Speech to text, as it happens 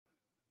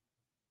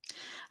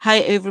Hi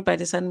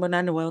everybody,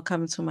 sanibonani.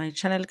 Welcome to my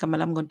channel.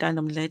 Kamalam Gontando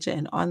Mleje,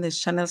 and on this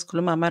channel,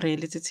 sikhuluma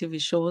reality TV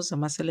shows,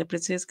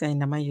 celebrities,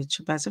 kanye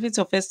YouTubers. If it's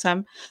your first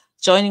time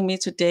joining me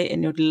today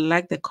and you'd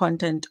like the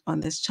content on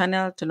this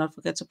channel, do not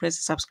forget to press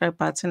the subscribe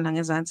button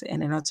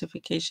and a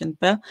notification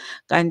bell.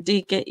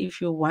 Kantike,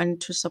 if you want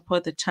to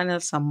support the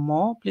channel some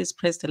more, please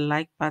press the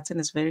like button.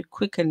 It's very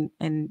quick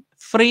and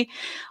free.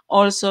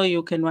 Also,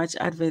 you can watch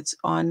adverts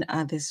on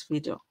this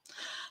video.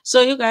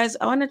 So, you guys,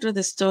 I want to do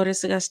the story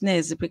Sika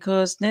Sneziey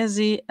because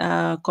Sneziey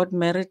got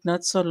married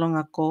not so long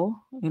ago.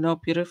 You know,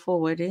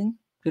 beautiful wedding,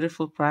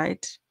 beautiful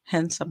bride,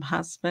 handsome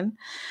husband.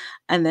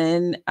 And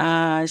then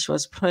she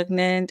was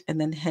pregnant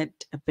and then had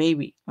a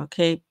baby.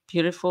 Okay,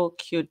 beautiful,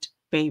 cute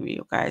baby,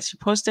 you guys. She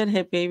posted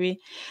her baby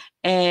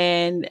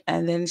and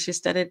then she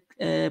started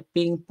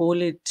being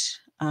bullied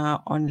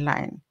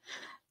online.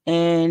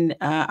 And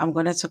I'm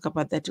going to talk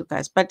about that, you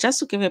guys. But just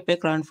to give a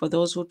background for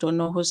those who don't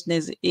know who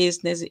Sneziey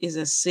is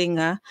a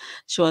singer.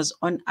 She was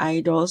on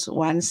Idols,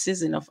 one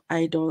season of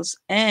Idols.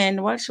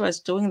 And while she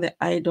was doing the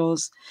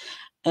Idols,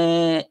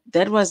 that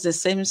was the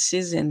same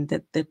season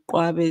that the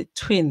Qwabe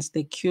twins,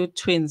 the cute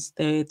twins,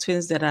 the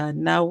twins that are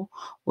now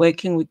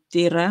working with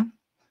Tira.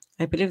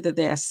 I believe that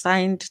they are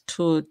signed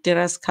to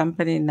Tira's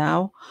company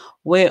now,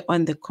 were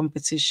on the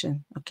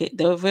competition. Okay,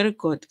 they were very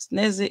good.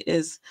 Sneziey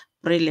is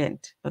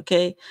brilliant.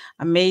 Okay,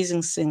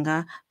 amazing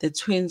singer. The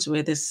twins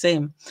were the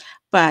same.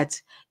 But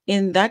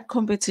in that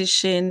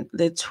competition,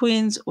 the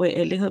twins were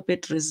a little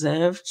bit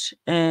reserved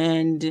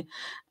and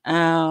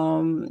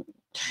um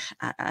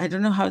I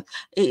don't know how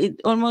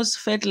it almost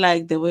felt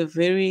like they were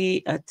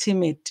very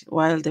timid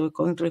while they were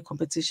going through a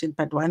competition.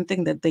 But one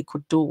thing that they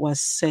could do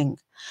was sing.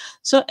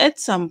 So at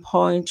some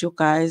point, you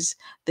guys,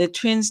 the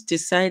twins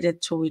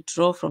decided to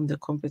withdraw from the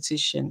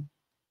competition.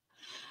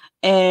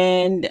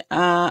 And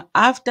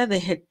after they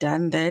had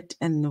done that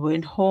and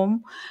went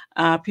home,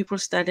 people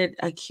started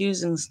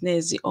accusing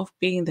Sneziey of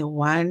being the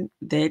one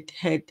that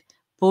had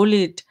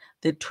bullied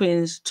the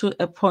twins to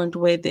a point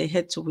where they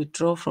had to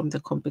withdraw from the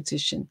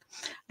competition.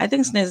 I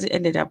think Sneziey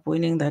ended up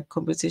winning that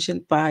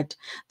competition, but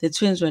the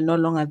twins were no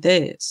longer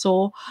there.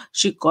 So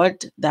she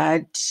got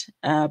that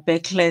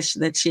backlash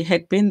that she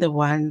had been the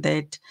one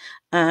that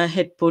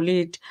had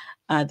bullied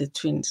the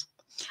twins.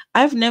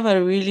 I've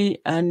never really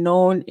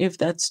known if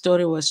that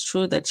story was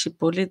true that she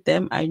bullied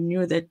them. I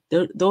knew that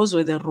those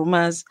were the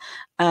rumors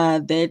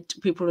that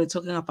people were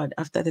talking about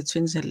after the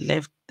twins had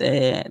left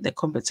the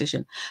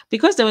competition,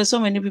 because there were so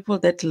many people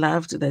that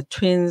loved the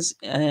twins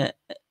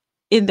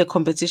in the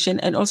competition,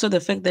 and also the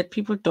fact that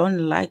people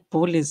don't like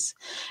bullies.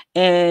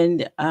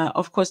 And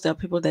of course there are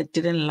people that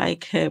didn't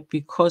like her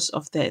because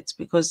of that,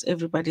 because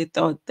everybody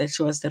thought that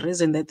she was the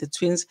reason that the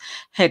twins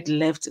had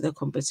left the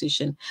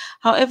competition.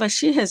 However,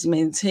 she has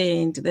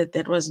maintained that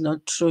that was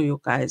not true,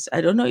 you guys.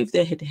 I don't know if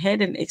they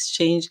had an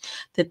exchange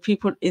that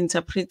people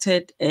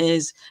interpreted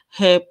as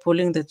her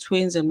bullying the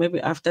twins, and maybe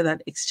after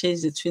that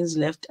exchange the twins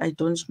left. I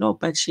don't know,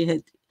 but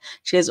she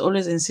has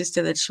always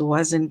insisted that she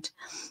wasn't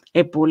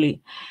a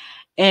bully.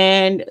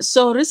 And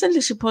so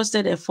recently she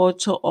posted a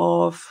photo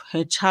of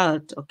her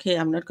child. Okay,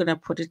 I'm not gonna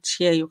put it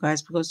here, you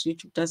guys, because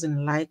YouTube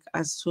doesn't like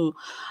us to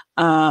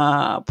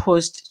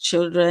post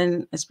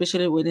children,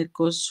 especially when it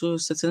goes to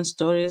certain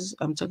stories.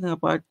 I'm talking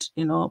about,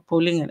 you know,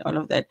 bullying and all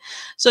of that.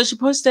 So she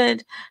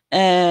posted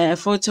a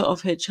photo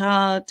of her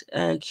child,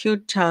 a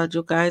cute child,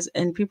 you guys,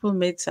 and people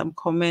made some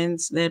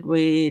comments that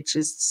were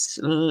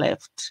just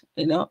left,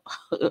 you know,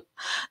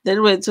 that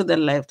were to the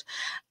left.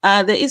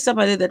 There is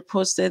somebody that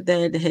posted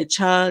that her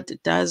child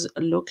does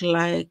look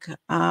like,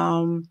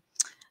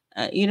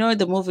 you know,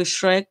 the movie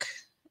Shrek.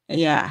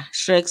 Yeah,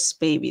 Shrek's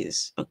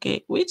babies.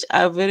 Okay, which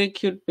are very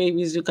cute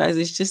babies, you guys.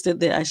 It's just that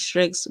they are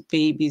Shrek's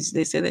babies.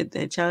 They say that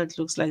their child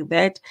looks like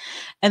that,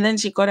 and then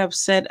she got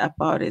upset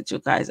about it, you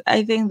guys.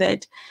 I think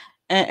that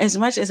as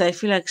much as I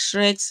feel like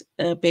Shrek's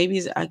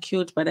babies are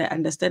cute, but I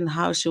understand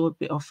how she would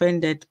be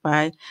offended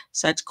by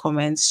such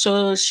comments.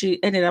 So she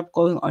ended up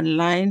going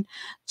online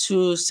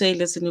to say,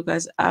 listen, you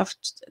guys, I've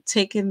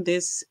taken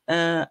this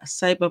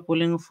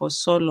cyberbullying for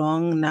so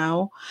long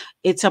now.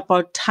 It's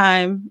about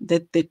time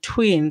that the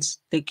twins,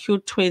 the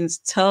cute twins,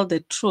 tell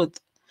the truth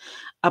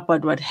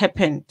about what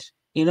happened,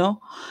 you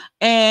know.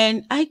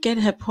 And I get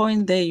her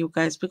point there, you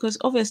guys, because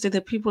obviously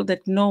the people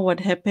that know what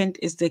happened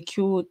is the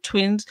Q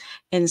twins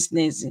and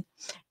Sneziey.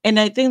 And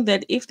I think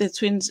that if the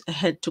twins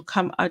had to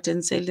come out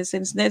and say,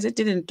 listen, Sneziey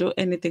didn't do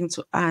anything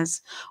to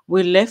us,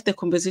 we left the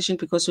competition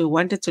because we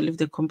wanted to leave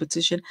the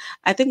competition,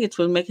 I think it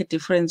will make a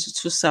difference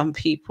to some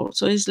people.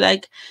 So it's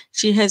like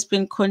she has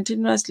been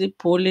continuously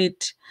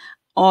bullied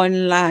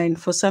online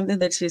for something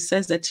that she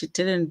says that she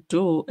didn't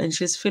do, and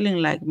she's feeling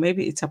like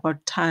maybe it's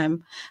about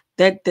time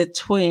that the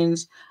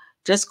twins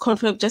just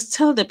confirm, just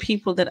tell the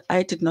people that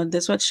I did not.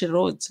 That's what she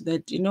wrote,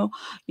 that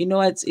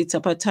it's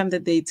about time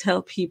that they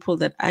tell people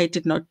that I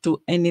did not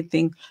do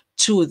anything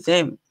to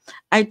them.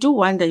 I do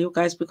wonder, you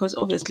guys, because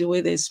obviously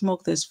where there's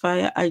smoke there's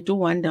fire. I do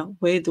wonder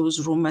where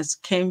those rumors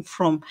came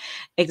from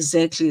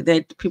exactly,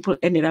 that people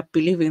ended up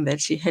believing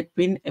that she had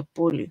been a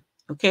bully.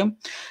 Okay,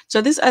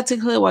 so this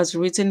article was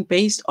written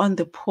based on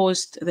the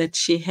post that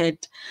she had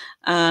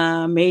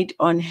made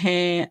on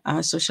her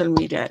social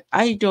media.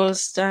 Idol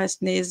star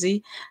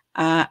Sneziey,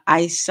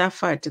 I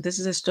suffered. This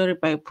is a story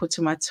by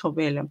Putima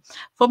Tobela.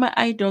 Former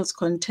Idols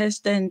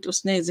contestant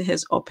Sneziey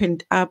has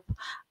opened up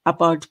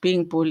about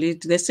being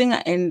bullied. The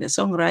singer and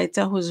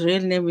songwriter, whose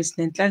real name is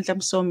Nenhlanhla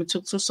Msomi,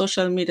 took to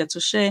social media to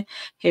share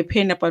her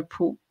pain about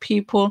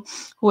people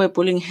who were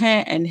bullying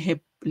her and her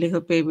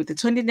little baby. The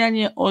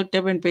 29-year-old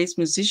Durban-based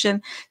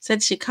musician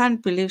said she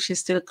can't believe she's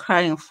still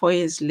crying 4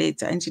 years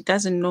later, and she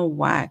doesn't know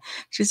why.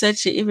 She said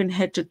she even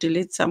had to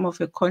delete some of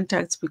her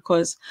contacts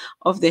because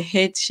of the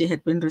hate she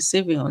had been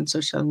receiving on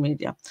social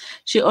media.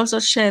 She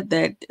also shared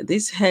that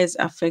this has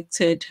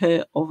affected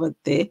her over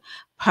the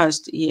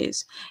past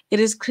years. It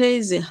is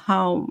crazy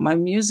how my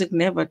music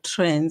never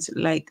trends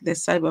like the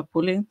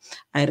cyberbullying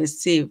I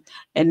received,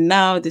 and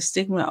now the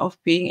stigma of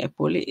being a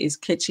bully is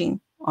catching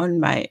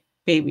on my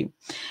baby.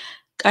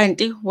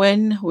 Kanti,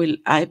 when will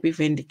I be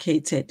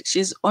vindicated?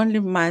 She's only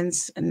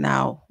months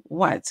now.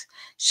 What?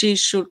 She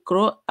should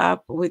grow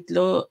up with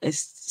low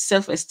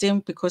self esteem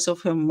because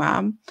of her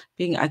mom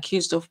being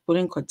accused of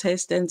bullying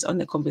contestants on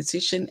the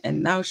competition,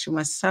 and now she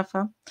must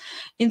suffer.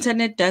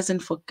 Internet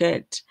doesn't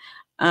forget.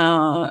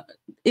 Uh,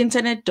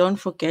 Internet don't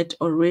forget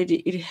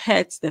already. It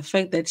hurts the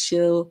fact that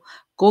she'll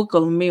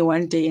Google me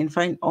one day and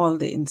find all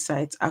the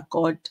insights I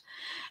got,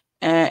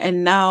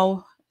 and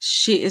now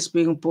she is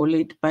being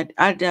bullied by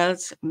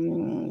adults,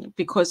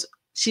 because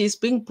she is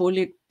being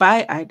bullied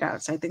by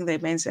adults. I think they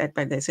meant that,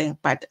 but they're saying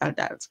but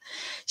adults.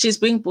 She's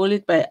being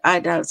bullied by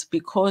adults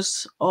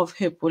because of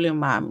her bully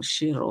mom,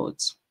 she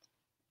wrote.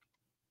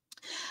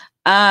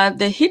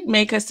 The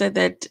hitmaker said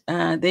that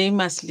they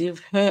must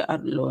leave her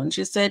alone.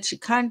 She said she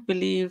can't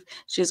believe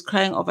she's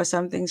crying over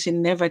something she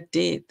never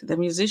did. The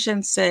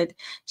musician said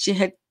she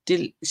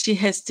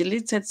has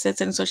deleted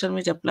certain social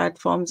media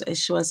platforms as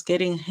she was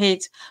getting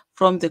hate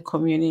from the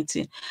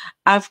community.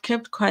 I've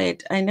kept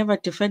quiet. I never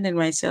defended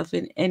myself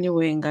in any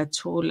way in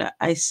Gatula.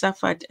 I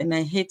suffered and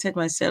I hated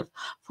myself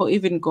for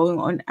even going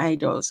on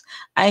Idols.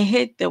 I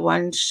hate the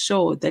one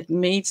show that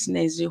made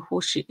Sneziey who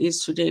she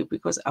is today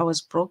because I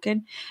was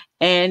broken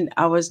and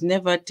I was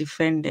never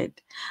defended.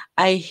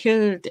 I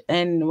healed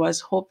and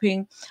was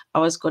hoping I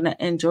was going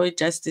to enjoy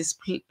just this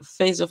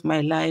phase of my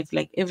life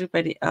like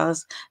everybody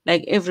else,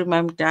 like every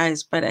mom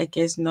dies, but I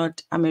guess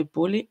not. I'm a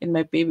bully and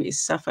my baby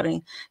is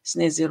suffering,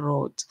 Sneziey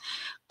wrote.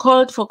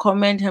 Called for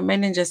comment, her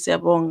manager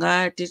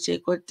Siyabonga,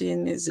 DJ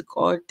Kotin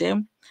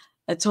Zikode,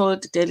 I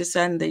told Daily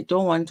Sun they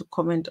don't want to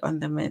comment on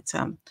the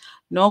matter.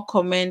 No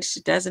comment. She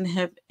doesn't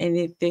have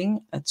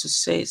anything to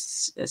say,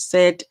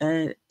 said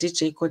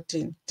DJ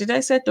Kotin. Did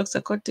I say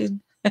Dr. Kotin?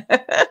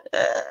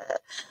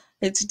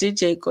 It's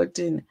DJ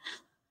Kotin.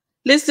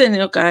 Listen,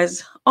 you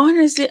guys,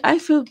 honestly, I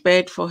feel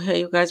bad for her,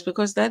 you guys,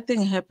 because that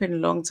thing happened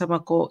a long time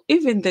ago.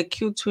 Even the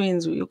Q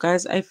twins, you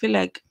guys, I feel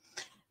like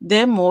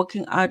them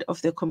walking out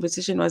of the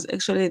competition was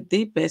actually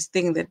the best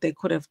thing that they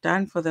could have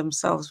done for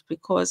themselves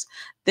because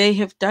they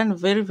have done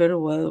very, very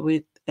well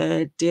with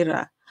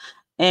Dira.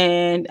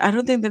 And I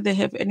don't think that they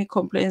have any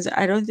complaints.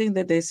 I don't think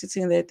that they're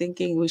sitting there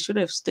thinking we should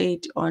have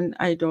stayed on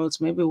Idols.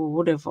 Maybe we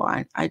would have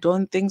won. I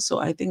don't think so.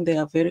 I think they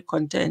are very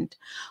content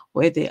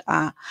where they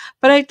are.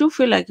 But I do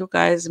feel like you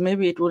guys,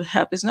 maybe it would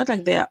help. It's not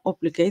like they are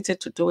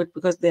obligated to do it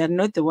because they are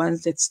not the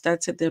ones that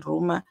started the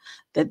rumor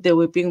that they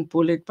were being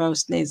bullied by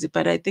Sneziey.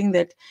 But I think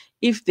that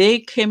if they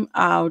came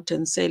out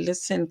and say,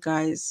 listen,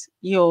 guys,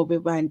 yo,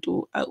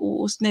 bebantu,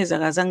 uSneziey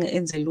akazange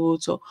enze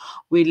lutho,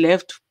 we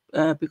left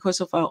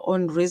because of our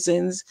own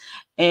reasons,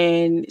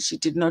 and she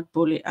did not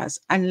bully us,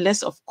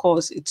 unless, of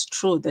course, it's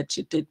true that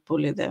she did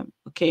bully them.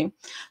 Okay,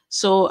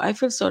 so I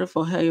feel sorry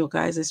for her, you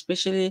guys,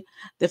 especially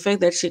the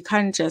fact that she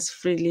can't just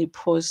freely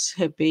post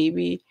her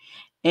baby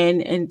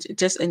and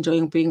just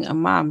enjoying being a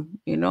mom.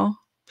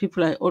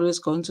 People are always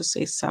going to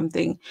say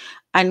something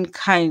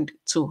unkind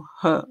to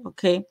her.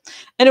 Okay.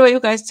 Anyway, you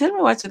guys, tell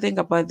me what you think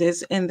about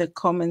this in the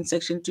comment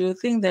section. Do you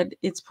think that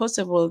it's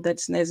possible that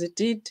Sneziey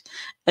did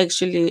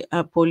actually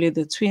bully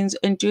the twins?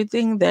 And do you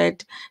think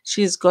that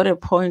she's got a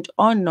point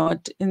or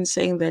not in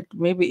saying that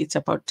maybe it's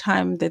about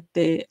time that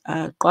the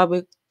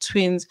Qwabe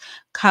twins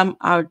come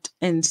out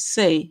and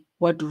say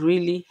what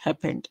really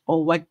happened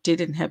or what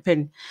didn't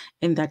happen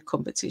in that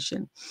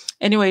competition?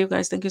 Anyway, you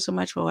guys, thank you so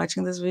much for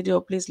watching this video.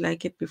 Please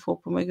like it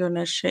before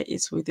Pumegona, share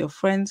it with your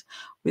friends,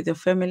 with your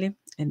family,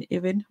 and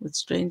even with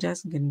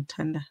strangers.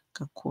 Nginithanda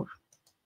kakhulu.